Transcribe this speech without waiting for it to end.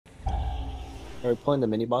Are we pulling the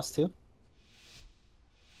mini boss too?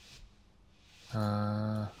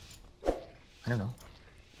 I don't know.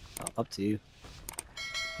 Up to you.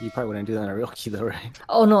 You probably wouldn't do that on a real key though, right?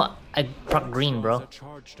 Oh no, I proc green, bro.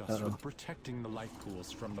 Uh-oh.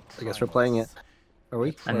 I guess we're playing it. Are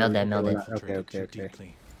we? I milled that, milled it. Okay, okay, okay.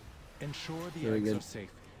 Very good.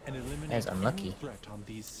 That's unlucky.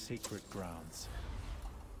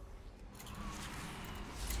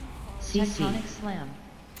 Tectonic Slam.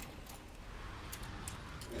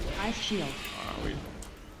 Ice Shield.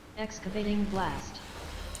 Excavating Blast.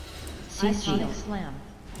 Ice Shield Slam.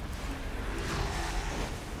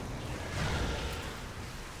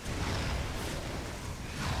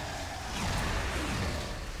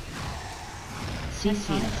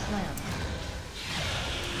 Tectonic Slam.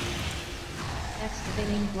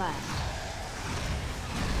 Excavating Blast.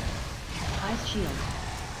 Ice Shield.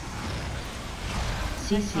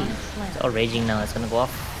 Tectonic Slam. It's all raging now. It's gonna go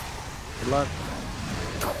off. Good luck.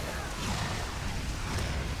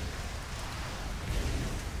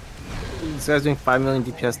 This guy's doing 5 million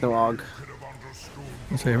DPS, no AUG.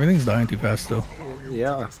 I say everything's dying too fast still.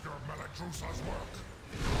 Yeah.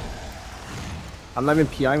 I'm not even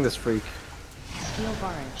PIing this freak. Steel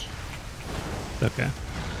Barrage. Okay.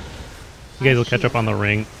 You guys will catch up on the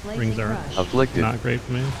ring. Rings are afflicted. not great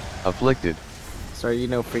for me. Afflicted. Sorry, you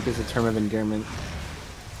know freak is a term of endearment.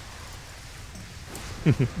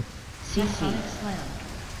 Tectonic Slam.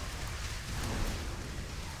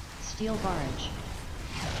 Steel Barrage.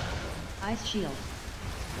 Ice Shield.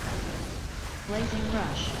 Blazing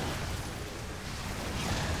Rush.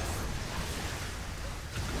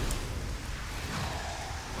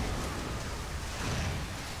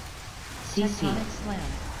 Tectonic Slam.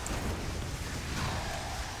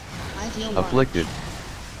 Ice Shield. Afflicted.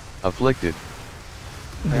 Afflicted.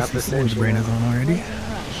 I got this One's brain is on already.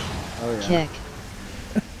 Blazing Rush. Oh yeah.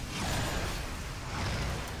 Kick.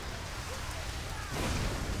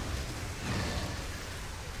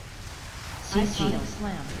 Ice Shield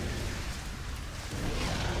Slam.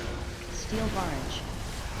 Steel Barrage.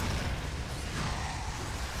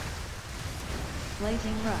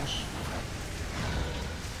 Blazing Rush.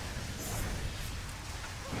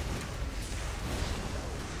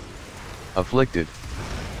 Afflicted.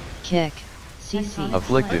 Kick. CC.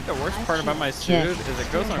 Afflicted. The worst part about my suit is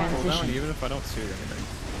it goes on cooldown even if I don't suit anything.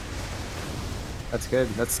 That's good.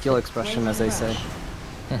 That's skill expression, as they say.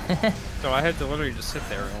 So I had to literally just sit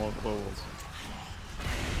there and hold levels.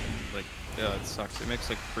 Like, yeah, it sucks. It makes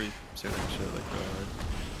like free suiting shit like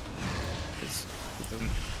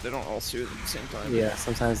they don't all suit at the same time. Yeah,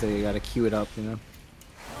 sometimes they gotta queue it up, you know.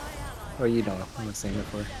 Or you don't. I'm not saying it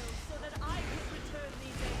for.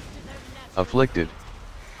 Afflicted.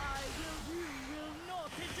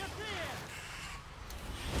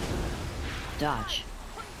 Dodge.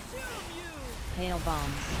 Hail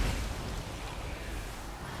bombs.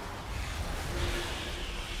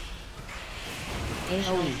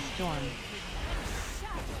 Holy Storm.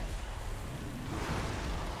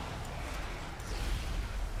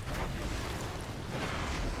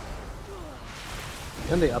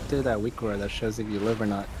 Then they updated that weak roar that shows if you live or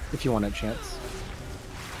not, if you want a chance.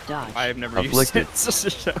 Dodge. I have never Afflicted. used it. It's just a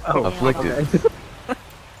show. Oh, Afflicted. okay.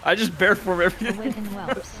 I just bear form everything. Awaken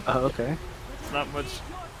Whelps. Oh, okay. It's not much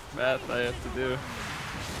math I have to do.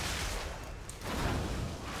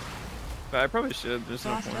 But I probably should. There's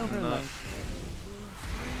no Frost point in Overload. that.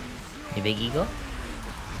 You big ego?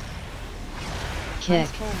 Kick.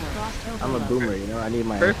 I'm a boomer, you know. I need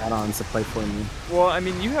my add-ons to play for me. Well, I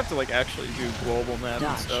mean, you have to like actually do global math and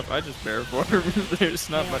Dodge. stuff. I just bear form. There's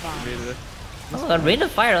not much for me to. Oh, Rain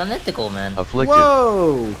of Fire unethical, man. Afflicted.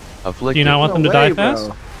 Whoa! Afflicted. Do you not want them to No die way, bro.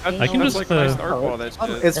 fast? I can that's just, like nice uh, arc wall, that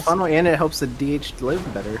shit. It's fun and it helps the DH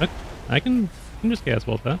live better. I can just gas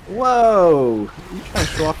bolt that. Whoa! You trying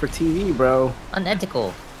to show off for TV, bro?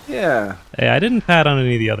 Unethical. Yeah. Hey, I didn't pad on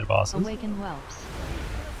any of the other bosses. Awaken Whelps.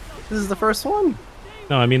 This is the first one.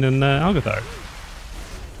 No, I mean in Algathar.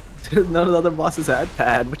 None of the other bosses had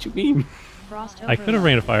pad. What you mean? Frost I could have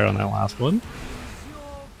rained a fire on that last one.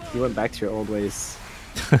 You went back to your old ways.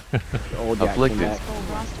 Your old yak came Afflicted. back.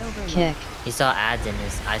 Kick. He saw ads and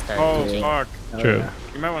his eyes started Oh twitching. fuck! Oh, True. yeah.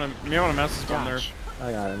 You might want to mess this one there. Dodge.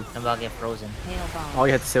 I got him. I'm about to get frozen. Hail bombs. All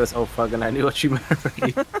you had to say was "oh fuck," and I knew what you meant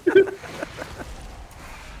already.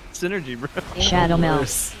 Synergy, bro. Shadow Melt.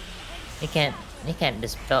 Worse. He can't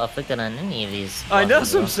dispel afflicted on any of these. I know,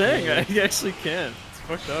 bosses, that's what I'm bro. saying. I actually can. It's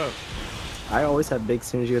fucked up. I always have big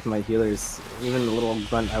synergy with my healers. Even the little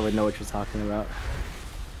grunt, I would know what you're talking about.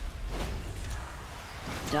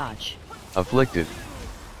 Dodge. Afflicted.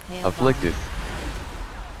 Hail Afflicted. bombs.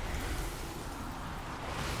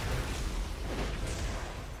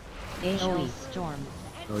 AoE storm.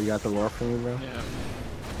 Oh, you got the lore from me, bro? Yeah.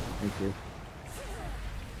 Thank you.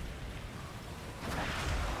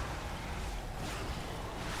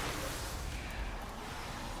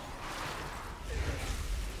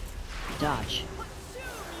 Dodge.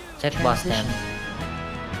 Check boss them.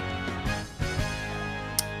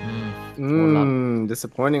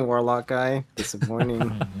 Disappointing Warlock guy.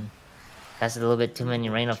 Disappointing. That's a little bit too many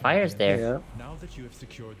Rain of Fires there. Yeah. Now that you have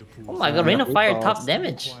secured the pool, Oh my god, Rain of Fire Recalls. top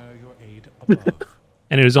damage. require your aid above.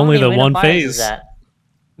 And it was How only many the Rain of one Fires is phase. that?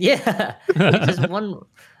 Yeah, it's just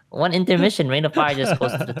one intermission. Rain of Fire just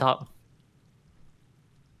goes to the top.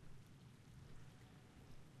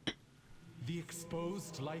 The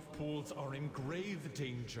exposed life pools are in grave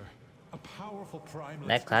danger. A powerful primalist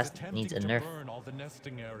That class is attempting needs a to nerf. burn all the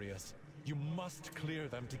nesting areas. You must clear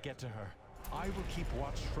them to get to her. I will keep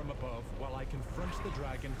watch from above while I confront the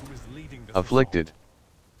dragon who is leading this Afflicted.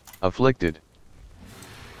 Afflicted.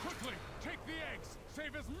 assault. Quickly, take the eggs.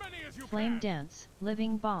 Save as many as you Flame can. dance.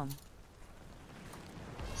 Living bomb.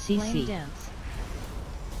 CC. Flame dance.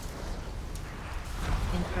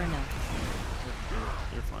 Inferno.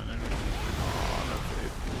 You're fine. Oh, that's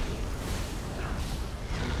it.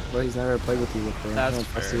 Well, he's never played with you before. That's I don't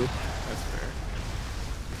trust fair. you. That's fair.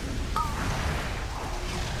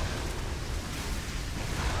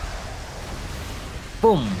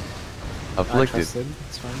 Boom. I Afflicted. trusted.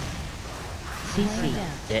 It's fine. CC.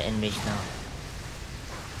 They're in range now.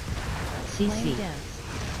 CC.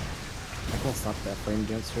 I can't stop that flame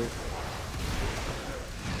dancer.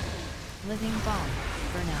 Living bomb.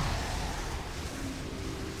 For now.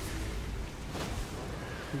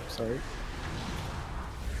 Oops, sorry.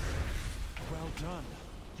 Well done.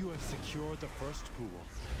 You have secured the first pool.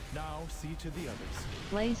 Now see to the others.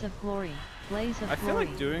 Blaze of glory. Blaze of I feel glory.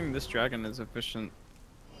 like doing this dragon is efficient.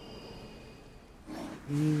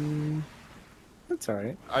 That's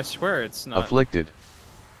alright. I swear it's not Afflicted.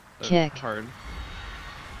 that Kick. hard.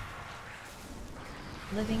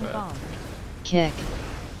 Living Bad. bomb. Kick.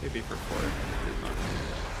 Maybe for 4.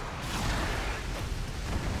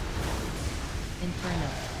 Inferno.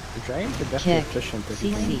 The dragons are definitely Kick. efficient if you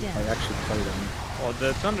CC. can like, actually play them. Well,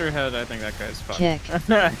 the Thunderhead, I think that guy's fun. Kick. I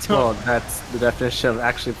don't- Well, that's the definition of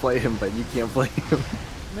actually play him, but you can't play him.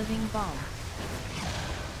 Living bomb.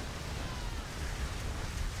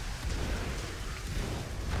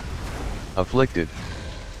 Afflicted.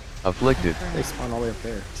 Afflicted. They Inferno. spawn all the way up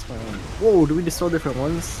there. Spawn on. Whoa, do we destroy different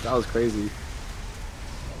ones? That was crazy.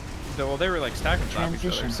 Well, they were like stacking on top of each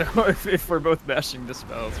other, Transition. so if we're both bashing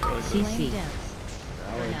Dispel, it's really good. CC. Flame dance.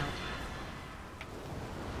 Burn out.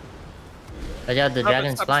 Watch out, the Stop it,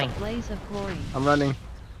 dragon's stop, flying. Blaze of glory. I'm running.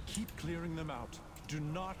 Keep clearing them out. Do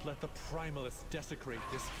not let the primalists desecrate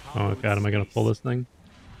this Oh hallowed god, am I gonna pull space. this thing?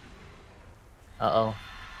 Uh-oh.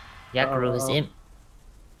 Yakaru is imp.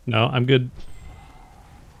 No, I'm good.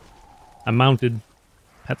 I'm mounted.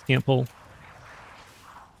 Pets can't pull.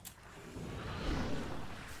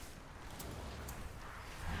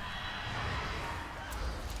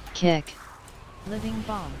 Kick. Living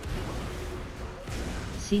bomb.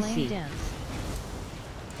 CC. Flame dance.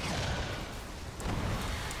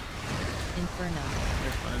 Inferno.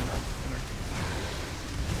 You're fine.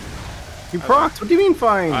 You procced? What do you mean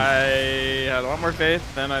fine? I had a lot more faith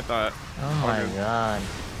than I thought. Oh my Okay. god.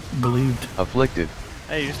 Believed. Afflicted.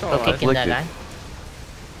 Hey, you're still Go alive. kicking that guy. Afflicted.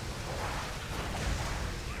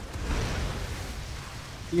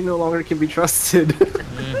 You no longer can be trusted.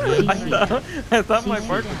 I thought my CC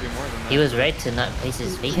bark down. would be more than that. He was right to not place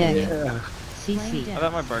his faith in Kick. you. Yeah. CC. I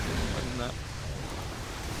thought my bark would be more than that.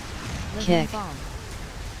 Kick.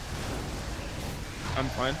 I'm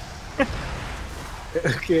fine.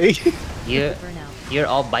 Okay. You're Burn out. you're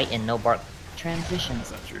all bite and no bark. Transition.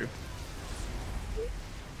 That's not true.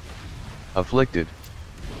 Afflicted.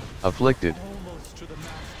 Afflicted. Almost to the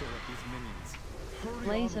master of these minions. Hurry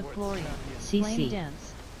Blaze of onwards, glory. champion. CC. Flame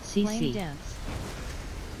dance. CC. Flame dance.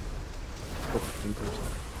 Oh,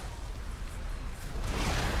 15%.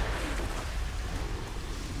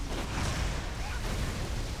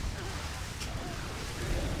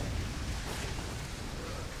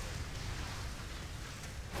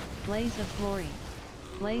 Blaze of glory.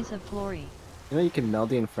 Blaze of glory. You know you can meld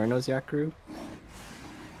the Infernos, Yakaru?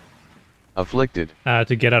 Afflicted.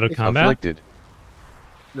 To get out of combat. Afflicted.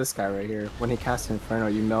 This guy right here. When he casts Inferno,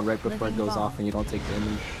 you meld right before it Living goes bomb. off and you don't take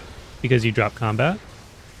damage. Because you drop combat.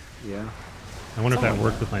 Yeah. I wonder if that Something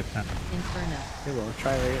worked like with my pet. Inferno. Okay, well,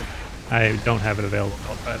 try right here. I don't have it available.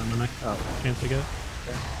 I'll try it on the next Oh. chance I get.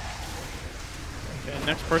 Okay,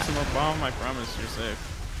 next person will bomb, I promise you're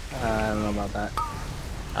safe. I don't know about that.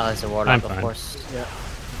 Oh, it's a I'm warlock, of fine. course. Yeah.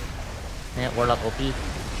 Yeah, warlock OP.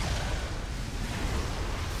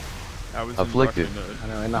 I was Afflicted. in Russian mode. I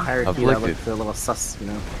know, in the hierarchy that Afflicted. looked a little sus, you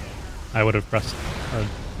know. I would have pressed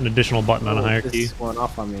an additional button on a Oh, hierarchy. This is going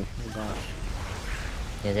off on me. Oh gosh.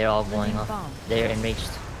 Yeah, they're all going Living off. bomb. They're enraged.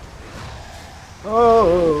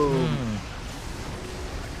 Oh! Hmm.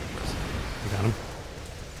 I got him.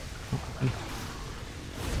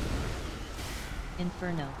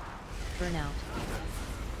 Inferno. Burnout.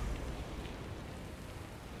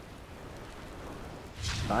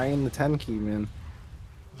 Dying the 10 key, man.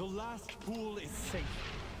 The last pool is safe.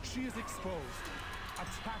 She is exposed.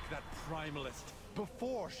 Attack that primalist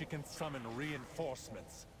before she can summon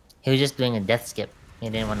reinforcements. He was just doing a death skip. He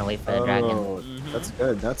didn't want to wait for the dragon. Oh, that's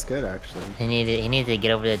good. That's good, actually. He needed to get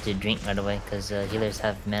over there to drink right away because healers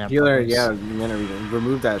have mana Healer, problems. yeah, mana reading.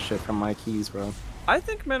 Remove that shit from my keys, bro. I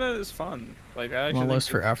think mana is fun. Like I You actually. want think list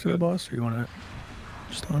for it's after the good. boss, or you want it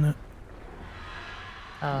just on it?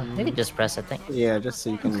 You could just press, I think. Yeah, just so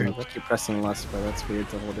you can Okay. keep pressing less, but that's weird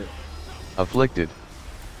to hold it. Afflicted.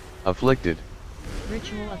 Afflicted.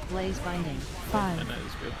 Ritual of Blaze Binding. 5, Mana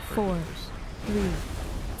is good for 4, healers.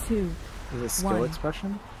 3, 2. Is it skill One.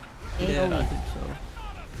 expression? Yeah, I AoE. think so.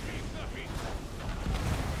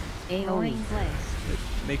 AoE. Blaze.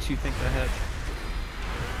 It makes you think ahead.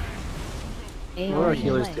 AoE. Or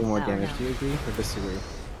healers do Blaze. more Out. damage. Do you agree or disagree?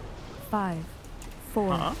 5,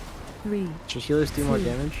 4, Huh? 3, Should healers do more Two.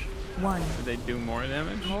 damage? 1. Do they do more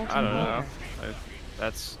damage? Molten I don't know. Boulder.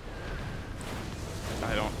 That's.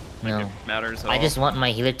 I don't think No. it matters at I all. just want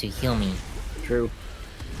my healer to heal me. True.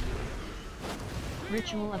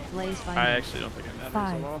 Ritual of Blaze Binding. I actually don't think it matters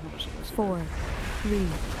Five, at all. How much damage they 4, 3,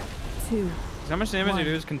 2. do. How much damage they one.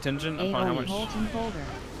 do is contingent upon how AoE. much Molten Boulder.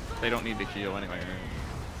 they don't need to heal anyway. Right?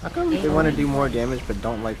 How come they want to do more damage but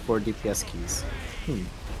don't like 4 DPS keys?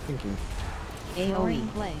 Thinking.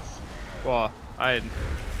 AoE. Blaze. Well, I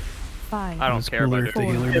 5, don't It's care cooler about if the it.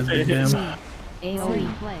 healer does big damage.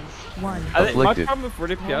 AoE. Blaze. 1. I think my Afflicted. problem with 4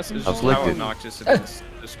 DPS is just how Afflicted. obnoxious it is.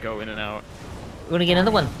 Just go in and out. We're gonna get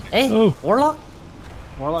another one. Hey, Oh. Warlock?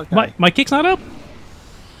 Warlock guy. My kick's not up.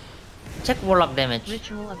 Check Warlock damage.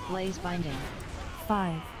 Ritual of Blaze Binding.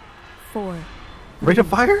 5, 4, Rate of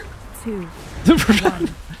fire? 2,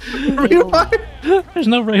 1. Rate of fire? There's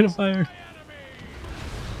no rate of fire.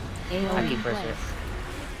 AoE. keep pressure. Blaze.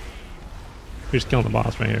 We're just killing the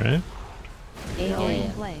boss right here, right? AoE.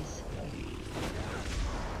 Yeah. Blaze.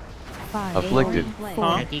 5, Afflicted. AoE. Blaze. 4,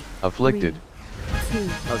 Anarchy. Afflicted. 2.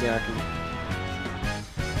 That was the anarchy.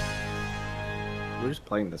 We're just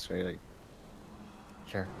playing this, right? Like,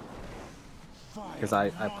 Sure. because I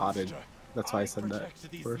potted. That's why I said that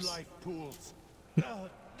protect these first. life pools. No.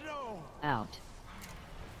 Out.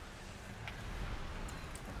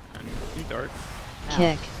 You dark.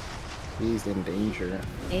 Kick. He's in danger.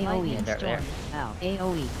 AoE. Yeah, they're Storm. Out.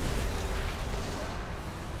 AoE.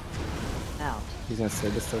 Out. He's gonna say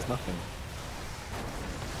this does nothing.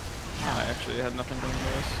 I actually had nothing doing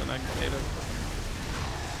this, and I ate it.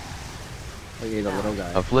 Oh, you ate a little guy.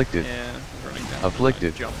 Afflicted. Yeah, running down.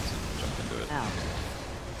 Afflicted. I jumped into it. Out.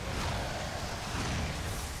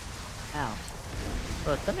 Out.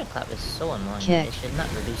 Bro, Thunderclap is so annoying. Kick. It should not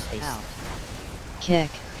reduce haste. Out. Kick.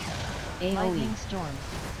 AoE. Storm.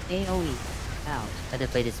 AoE. Out. I had to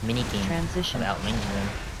play this mini game Transition. without ranging them.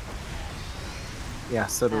 Yeah,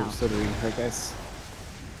 so do Ow. we, right guys?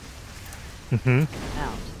 Mm-hmm.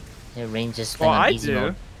 Out. Their range just Well, playing I easy do.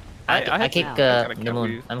 mode. I I had kick to- I gotta the kill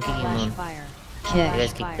moon. you. I'm kicking Flash moon. fire. You Kick.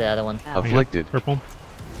 guys kick the other one. Out. Afflicted. Purple.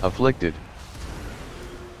 Afflicted.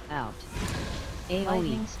 Out.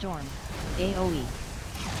 AoE. Storm. AoE.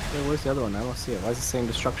 Hey, where's the other one? I don't see it. Why is it saying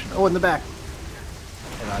destruction? Oh, in the back!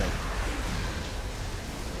 I got it.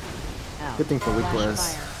 Out. Good thing for weak Flash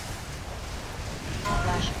res. fire.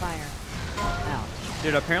 Flash fire. Out.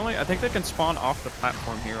 Dude, apparently, I think they can spawn off the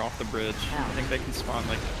platform here, off the bridge. Ow. I think they can spawn,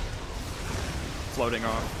 like, floating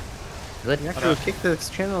off. Good. Yaku, kick this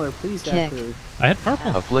channeler, please, Kick. Yaku. I had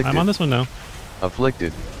purple. Afflicted. I'm on this one now.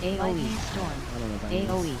 Afflicted. AoE. Storm. I don't know what that means.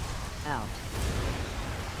 AoE. Out.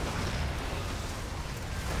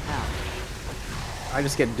 Out. I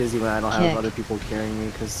just get dizzy when I don't have Kick. other people carrying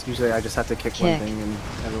me, because usually I just have to kick one Kick. thing and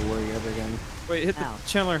never worry ever again. Wait, hit the Ow.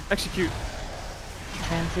 channeler. Execute.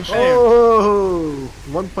 Transition. Oh!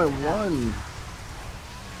 1.1!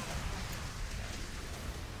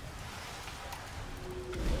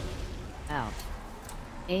 Out.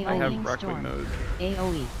 I have AoE. Rockway Storm. mode.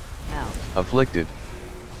 AoE. Out. Afflicted.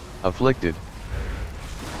 Afflicted.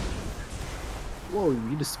 Whoa,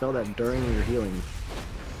 you dispel that during your healing.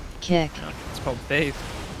 Kick. Yeah, it's called Faith.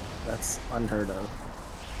 That's unheard of.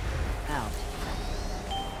 Out.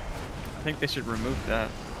 I think they should remove that.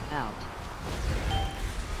 Out.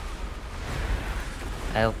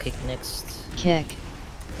 I'll kick next. Kick.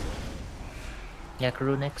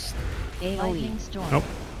 Yakaru next. Lightning storm. Nope,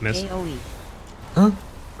 missed. AoE.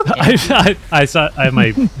 I saw I have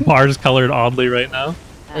my bars colored oddly right now.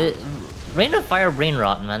 Rain of Fire Brain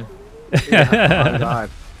Rot, man. Yeah, oh my god.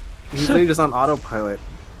 He's literally just on autopilot.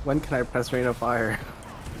 When can I press Rain of Fire?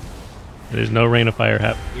 There's no rain of fire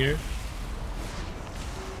happening here.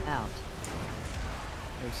 Out.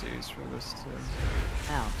 OCs for this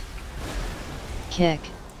too. Out. Kick.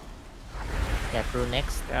 Yakaru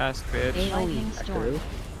next. Gas, bitch. AoE storm.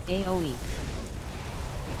 AoE.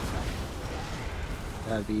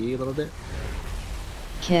 That'd be a little bit.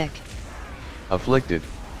 Kick. Afflicted.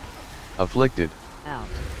 Afflicted. Out.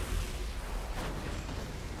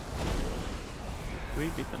 We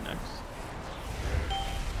beat the next.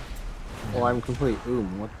 Oh, I'm complete. Ooh,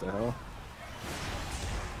 what the hell?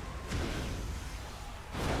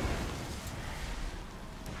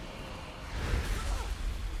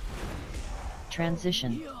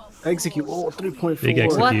 Transition. Execute. Oh, 3.4. Big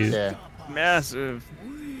execute. What Cute. the? Massive.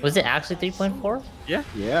 Was it actually 3.4?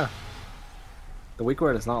 Yeah. The weak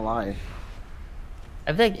word does not lie.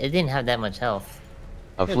 I feel like it didn't have that much health.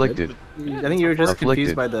 Afflicted. I think you were just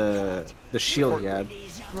confused Afflicted. by the shield he had.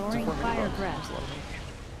 Roaring fire breath.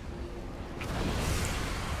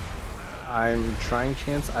 I'm trying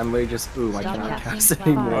chance. I'm literally just I Stop cannot casting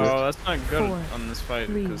cast cloud. anymore. Oh, that's not good 4, on this fight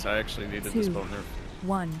 3, because I actually needed this 2, boat nerf.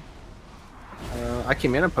 1. I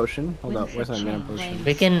can mana potion. Hold up, Winds where's of my mana change. potion?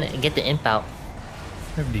 We can get the imp out.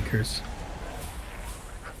 I have decurs.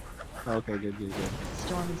 Oh, okay, good.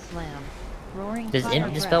 Storm slam. Roaring Does fire imp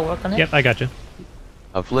breath. dispel work on it? Yep, I got you.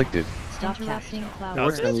 Afflicted. Stop casting cloud No,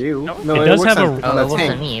 Works it's- on you. No. No, It does works have on, a- Oh, on it the works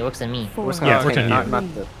tank. on me. It works on me. 4. Works on Yeah, the it works tank, on you.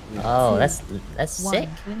 not the. Yeah. Oh, 2, that's 1. sick.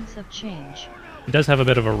 Winds of change. It does have a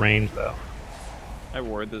bit of a range though. I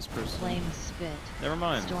ward this person. Flame spit. Never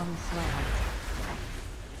mind. Storm slam.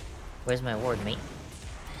 Where's my ward, mate?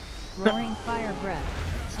 Roaring fire breath.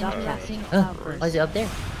 Stop casting Huh? cloud Why is burst. it up there?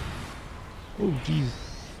 Oh, jeez.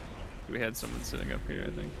 We had someone sitting up here, I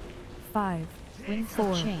think. 5, Winds 4,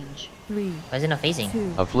 of change. 3, Why is it not facing?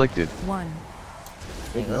 2, Afflicted. 1.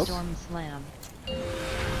 Big milk. Storm slam.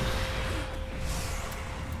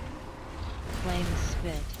 Flame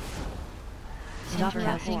spit. Stop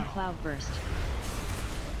casting cloud burst.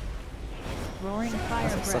 Roaring fire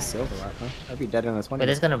That's a breath. silver lap, huh? I'd be dead in this one. But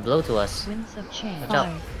it's gonna blow to us. Winds of change. Watch out.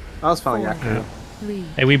 5, I was following 4, Yaku. 3,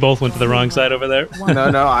 Hey, we both went to the wrong side over there. 1.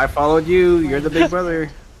 No, I followed you. You're the big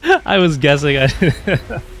brother. I was guessing. Stop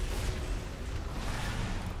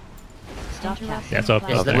casting Yeah, so cloud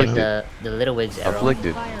Just burst. look at Afflicted. the little wig's arrow.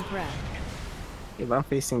 Afflicted. Fire breath. Yeah, but I'm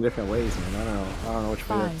facing different ways, man. I don't know which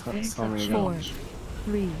way 5, to Winds tell of me to go. 4,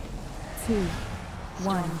 3, 2,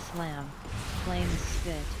 1. Storm slam. Flame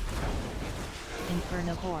spit.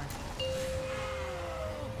 Infernivore.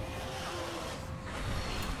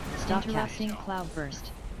 Stop casting cloud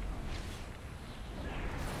burst.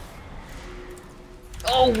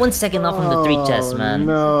 Oh, 1 second off from the 3 chest, man.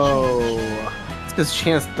 No. It's because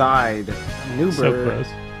Chance died. Noober. So close.